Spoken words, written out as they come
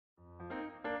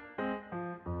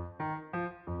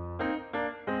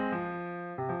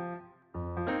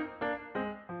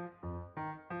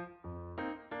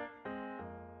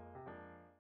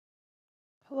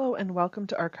and welcome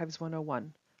to Archives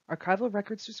 101, Archival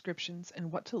Records Descriptions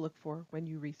and What to Look for when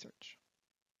you research.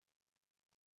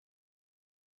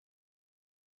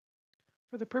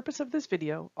 For the purpose of this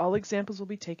video, all examples will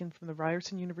be taken from the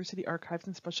Ryerson University Archives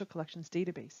and Special Collections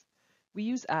database. We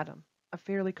use ADAM, a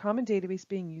fairly common database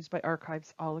being used by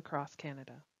archives all across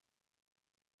Canada.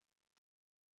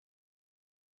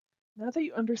 Now that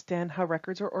you understand how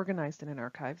records are organized in an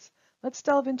archives, let's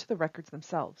delve into the records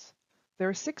themselves. There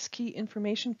are 6 key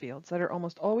information fields that are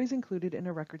almost always included in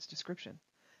a record's description.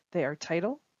 They are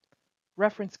title,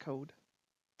 reference code,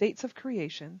 dates of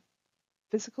creation,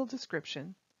 physical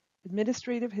description,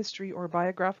 administrative history or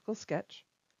biographical sketch,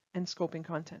 and scoping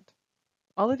content.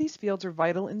 All of these fields are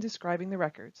vital in describing the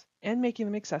records and making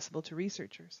them accessible to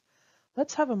researchers.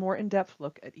 Let's have a more in-depth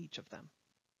look at each of them.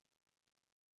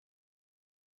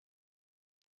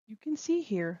 You can see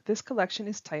here this collection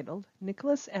is titled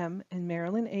Nicholas M. and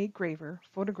Marilyn A. Graver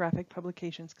Photographic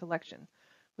Publications Collection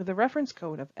with a reference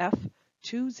code of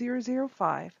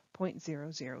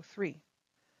F2005.003.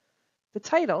 The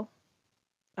title,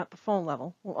 at the phone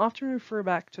level, will often refer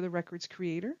back to the record's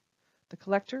creator, the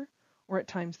collector, or at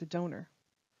times the donor.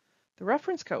 The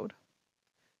reference code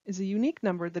is a unique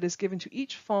number that is given to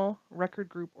each phone record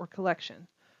group or collection.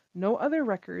 No other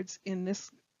records in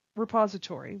this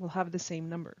repository will have the same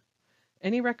number.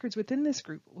 Any records within this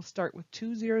group will start with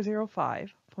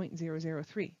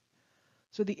 2005.003.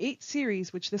 So the 8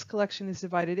 series which this collection is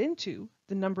divided into,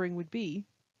 the numbering would be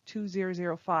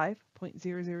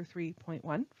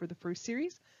 2005.003.1 for the first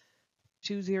series,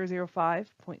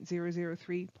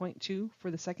 2005.003.2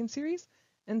 for the second series,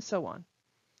 and so on.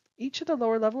 Each of the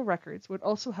lower level records would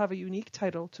also have a unique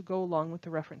title to go along with the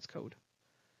reference code.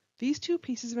 These 2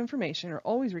 pieces of information are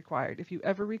always required if you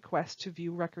ever request to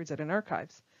view records at an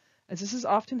archives, as this is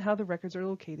often how the records are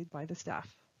located by the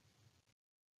staff.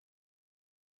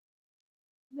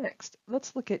 Next,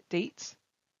 let's look at dates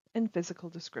and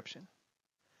physical description.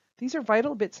 These are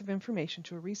vital bits of information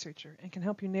to a researcher and can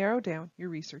help you narrow down your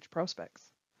research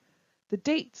prospects. The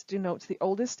dates denotes the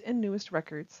oldest and newest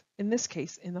records, in this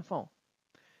case in the phone.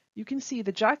 You can see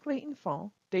the Jack Layton phone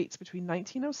dates between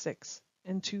 1906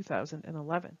 and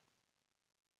 2011.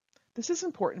 This is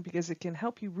important because it can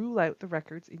help you rule out the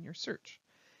records in your search.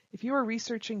 If you are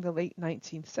researching the late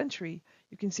 19th century,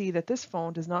 you can see that this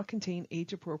phone does not contain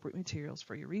age-appropriate materials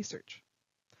for your research.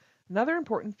 Another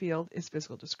important field is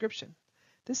physical description.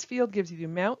 This field gives you the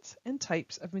amounts and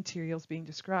types of materials being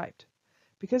described.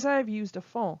 Because I have used a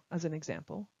phone as an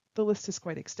example, the list is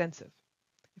quite extensive.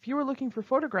 If you are looking for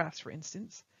photographs, for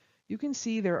instance, you can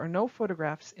see there are no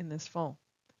photographs in this phone,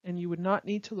 and you would not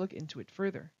need to look into it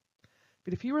further.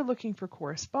 But if you are looking for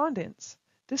correspondence,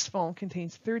 this phone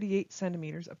contains 38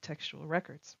 centimeters of textual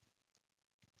records.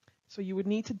 So you would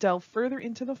need to delve further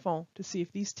into the phone to see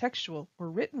if these textual or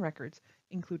written records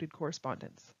included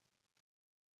correspondence.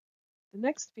 The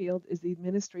next field is the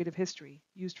administrative history,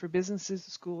 used for businesses,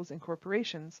 schools, and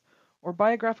corporations, or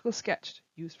biographical sketch,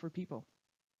 used for people.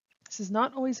 This is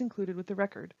not always included with the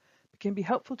record, but can be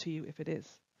helpful to you if it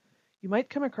is. You might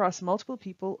come across multiple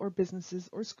people or businesses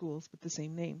or schools with the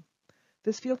same name.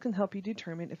 This field can help you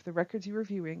determine if the records you are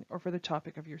viewing are for the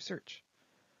topic of your search.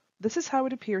 This is how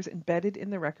it appears embedded in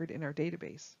the record in our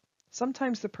database.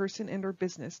 Sometimes the person and/or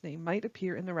business name might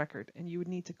appear in the record, and you would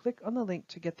need to click on the link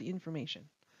to get the information.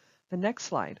 The next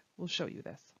slide will show you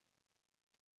this.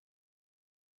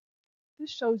 This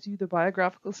shows you the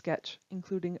biographical sketch,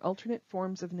 including alternate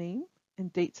forms of name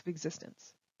and dates of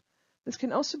existence. This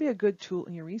can also be a good tool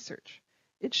in your research.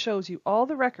 It shows you all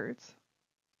the records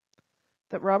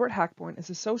that Robert Hackborn is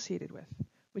associated with,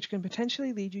 which can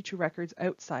potentially lead you to records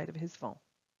outside of his phone.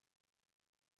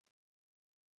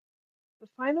 The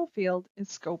final field is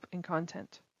scope and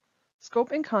content.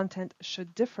 Scope and content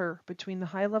should differ between the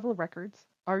high-level records,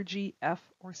 RG,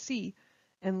 F, or C,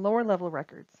 and lower-level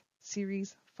records,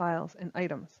 series, files, and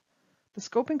items. The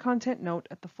scope and content note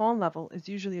at the phone level is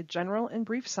usually a general and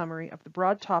brief summary of the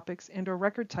broad topics and/or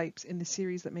record types in the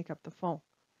series that make up the phone.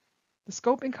 The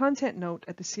scope and content note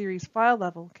at the series file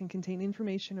level can contain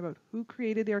information about who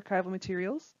created the archival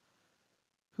materials,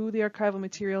 who the archival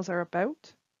materials are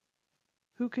about,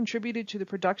 who contributed to the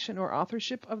production or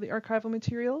authorship of the archival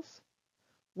materials,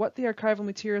 what the archival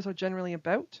materials are generally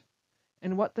about,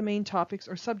 and what the main topics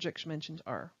or subjects mentioned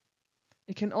are.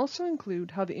 It can also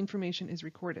include how the information is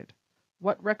recorded,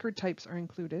 what record types are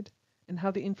included, and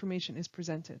how the information is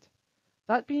presented.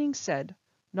 That being said,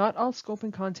 not all scope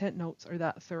and content notes are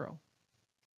that thorough.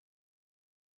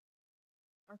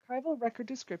 Archival record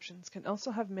descriptions can also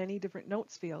have many different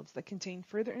notes fields that contain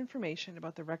further information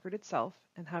about the record itself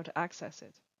and how to access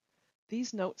it.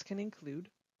 These notes can include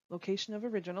location of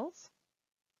originals,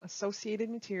 associated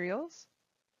materials,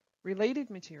 related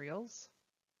materials,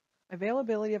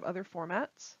 availability of other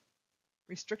formats,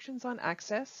 restrictions on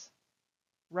access,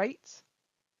 rights,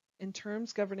 and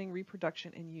terms governing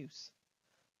reproduction and use.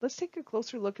 Let's take a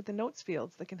closer look at the notes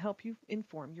fields that can help you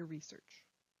inform your research.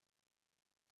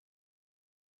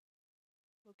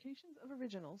 Locations of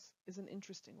originals is an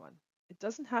interesting one. It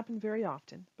doesn't happen very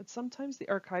often, but sometimes the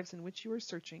archives in which you are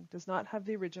searching does not have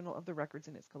the original of the records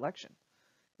in its collection.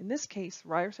 In this case,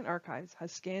 Ryerson Archives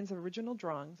has scans of original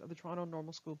drawings of the Toronto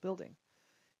Normal School building.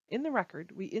 In the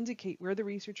record, we indicate where the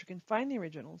researcher can find the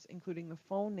originals, including the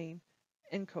phone name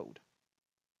and code.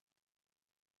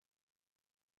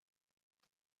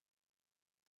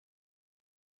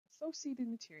 Associated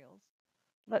materials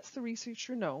lets the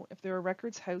researcher know if there are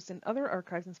records housed in other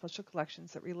archives and special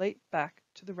collections that relate back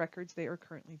to the records they are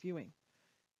currently viewing.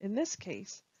 In this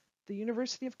case, the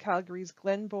University of Calgary's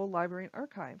Glen Bow Library and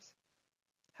Archives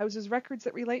houses records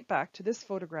that relate back to this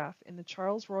photograph in the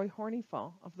Charles Roy Horney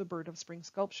Fall of the Bird of Spring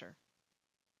sculpture.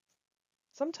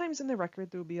 Sometimes in the record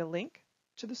there will be a link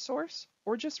to the source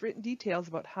or just written details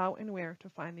about how and where to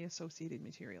find the associated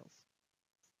materials.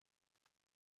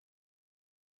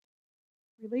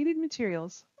 Related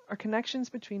materials are connections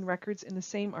between records in the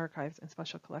same archives and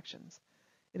special collections.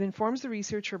 It informs the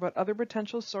researcher about other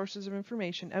potential sources of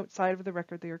information outside of the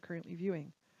record they are currently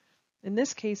viewing. In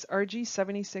this case, RG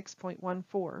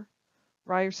 76.14,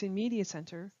 Ryerson Media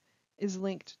Center, is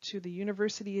linked to the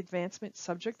University Advancement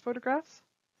subject photographs,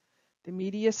 the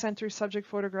Media Center subject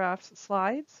photographs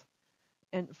slides,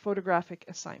 and photographic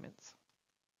assignments.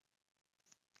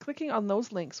 Clicking on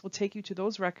those links will take you to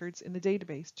those records in the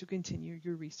database to continue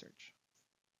your research.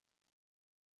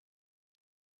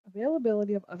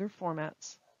 Availability of other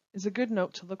formats is a good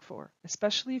note to look for,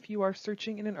 especially if you are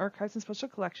searching in an archives and special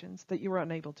collections that you are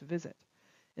unable to visit.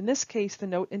 In this case, the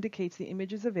note indicates the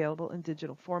image is available in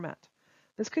digital format.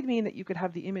 This could mean that you could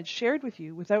have the image shared with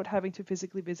you without having to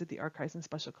physically visit the archives and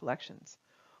special collections.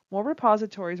 More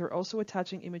repositories are also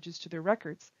attaching images to their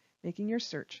records, making your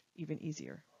search even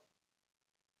easier.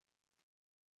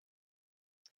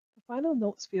 The final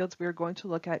notes fields we are going to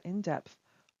look at in depth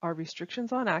are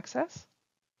restrictions on access,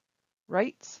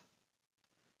 rights,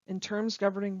 and terms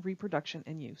governing reproduction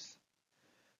and use.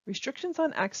 Restrictions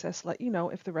on access let you know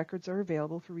if the records are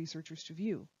available for researchers to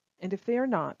view, and if they are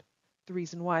not, the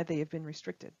reason why they have been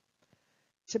restricted.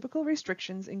 Typical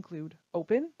restrictions include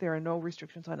open, there are no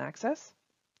restrictions on access,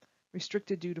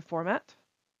 restricted due to format,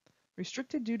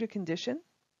 restricted due to condition,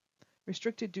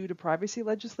 restricted due to privacy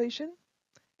legislation,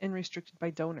 and restricted by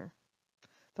donor.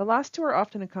 The last two are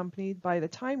often accompanied by the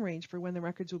time range for when the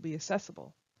records will be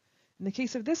accessible. In the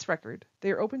case of this record, they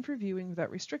are open for viewing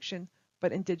without restriction,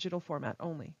 but in digital format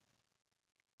only.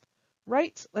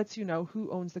 Rights lets you know who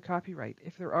owns the copyright,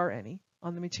 if there are any,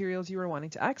 on the materials you are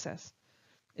wanting to access.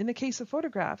 In the case of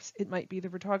photographs, it might be the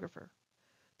photographer.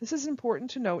 This is important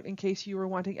to note in case you are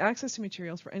wanting access to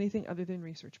materials for anything other than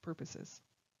research purposes.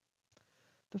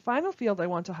 The final field I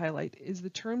want to highlight is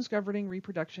the terms governing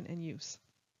reproduction and use.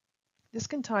 This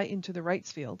can tie into the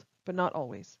rights field, but not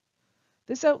always.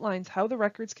 This outlines how the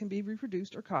records can be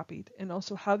reproduced or copied, and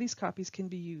also how these copies can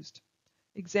be used.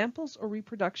 Examples or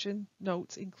reproduction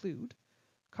notes include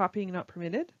copying not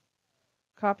permitted,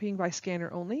 copying by scanner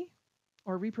only,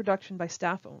 or reproduction by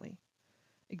staff only.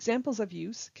 Examples of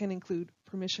use can include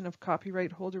permission of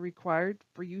copyright holder required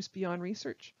for use beyond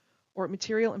research, or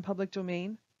material in public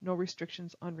domain, no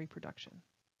restrictions on reproduction.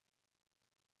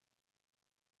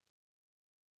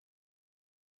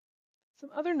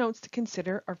 Some other notes to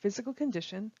consider are physical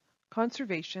condition,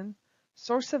 conservation,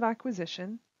 source of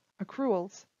acquisition,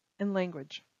 accruals, and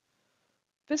language.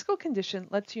 Physical condition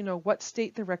lets you know what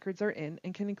state the records are in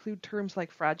and can include terms like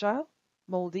fragile,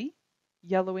 moldy,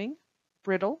 yellowing,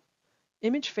 brittle,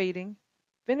 image fading,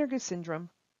 vinegar syndrome,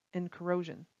 and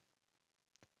corrosion.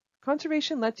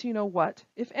 Conservation lets you know what,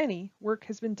 if any, work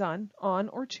has been done on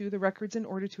or to the records in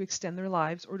order to extend their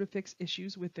lives or to fix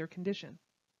issues with their condition.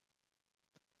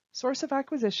 Source of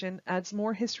acquisition adds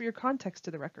more history or context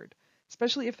to the record,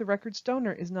 especially if the record's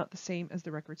donor is not the same as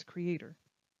the record's creator.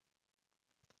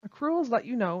 Accruals let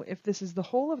you know if this is the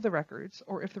whole of the records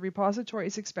or if the repository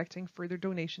is expecting further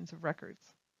donations of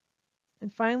records.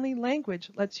 And finally,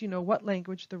 language lets you know what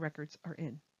language the records are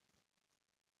in.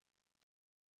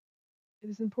 It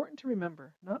is important to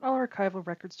remember, not all archival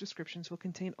records descriptions will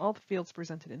contain all the fields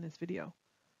presented in this video.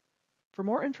 For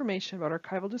more information about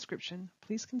archival description,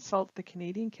 please consult the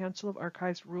Canadian Council of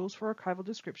Archives Rules for Archival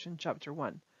Description, Chapter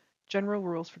 1, General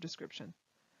Rules for Description.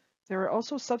 There are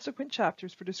also subsequent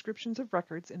chapters for descriptions of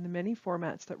records in the many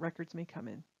formats that records may come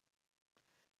in.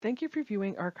 Thank you for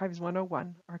viewing Archives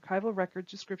 101, Archival Record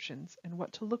Descriptions, and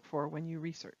what to look for when you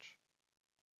research.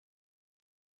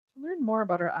 To learn more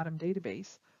about our Atom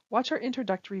database, watch our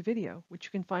introductory video, which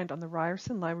you can find on the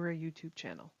Ryerson Library YouTube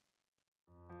channel.